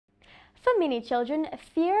For many children,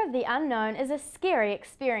 fear of the unknown is a scary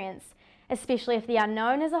experience, especially if the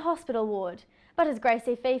unknown is a hospital ward. But as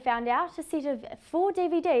Gracie Fee found out, a set of 4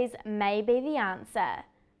 DVDs may be the answer.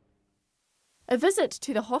 A visit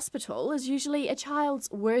to the hospital is usually a child's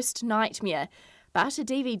worst nightmare, but a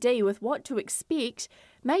DVD with what to expect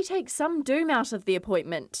may take some doom out of the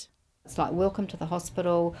appointment. It's like welcome to the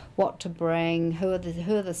hospital, what to bring, who are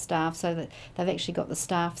the staff, so that they've actually got the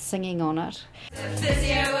staff singing on it. The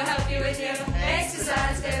physio will help you with your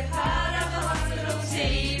exercise, they're part of the hospital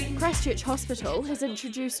team. Christchurch Hospital has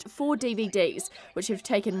introduced 4 DVDs, which have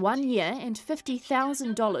taken 1 year and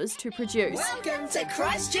 $50,000 to produce. Welcome to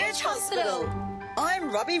Christchurch Hospital.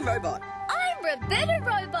 I'm Robbie Robot. I'm Roberta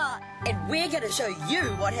Robot. And we're going to show you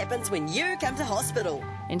what happens when you come to hospital.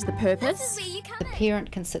 And the purpose? This is where you come The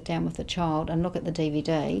parent can sit down with the child and look at the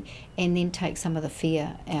DVD and then take some of the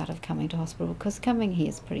fear out of coming to hospital, because coming here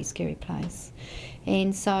is a pretty scary place.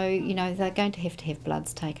 And so, you know, they're going to have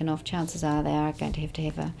bloods taken off. Chances are they are going to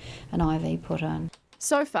have an IV put in.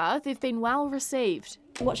 So far, they've been well received.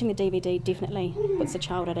 Watching the DVD definitely puts the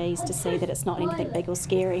child at ease to see that it's not anything big or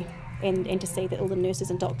scary, and to see that all the nurses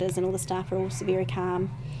and doctors and all the staff are all very calm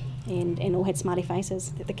and all had smiley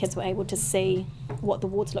faces, that the kids were able to see what the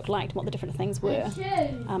wards looked like, what the different things were,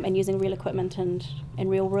 and using real equipment and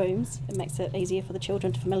real rooms, it makes it easier for the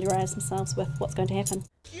children to familiarise themselves with what's going to happen.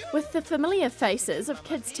 With the familiar faces of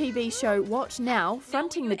kids' TV show What Now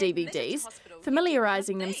fronting the DVDs,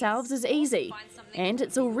 familiarising themselves is easy, and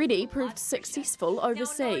it's already proved successful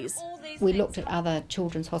overseas. We looked at other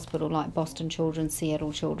children's hospitals like Boston Children's,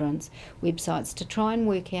 Seattle Children's websites to try and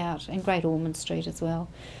work out, and Great Ormond Street as well,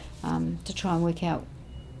 to try and work out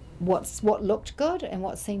what looked good and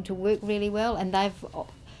what seemed to work really well. And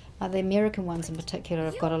the American ones in particular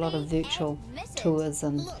have got a lot of virtual tours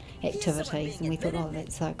and activities, and we thought, oh,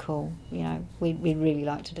 that's so cool. You know, we'd really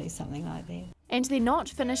like to do something like that. And they're not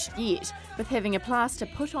finished yet, with having a plaster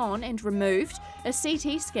put on and removed, a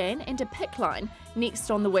CT scan and a PICC line next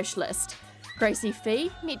on the wish list. Gracie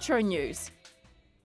Fee, Metro News.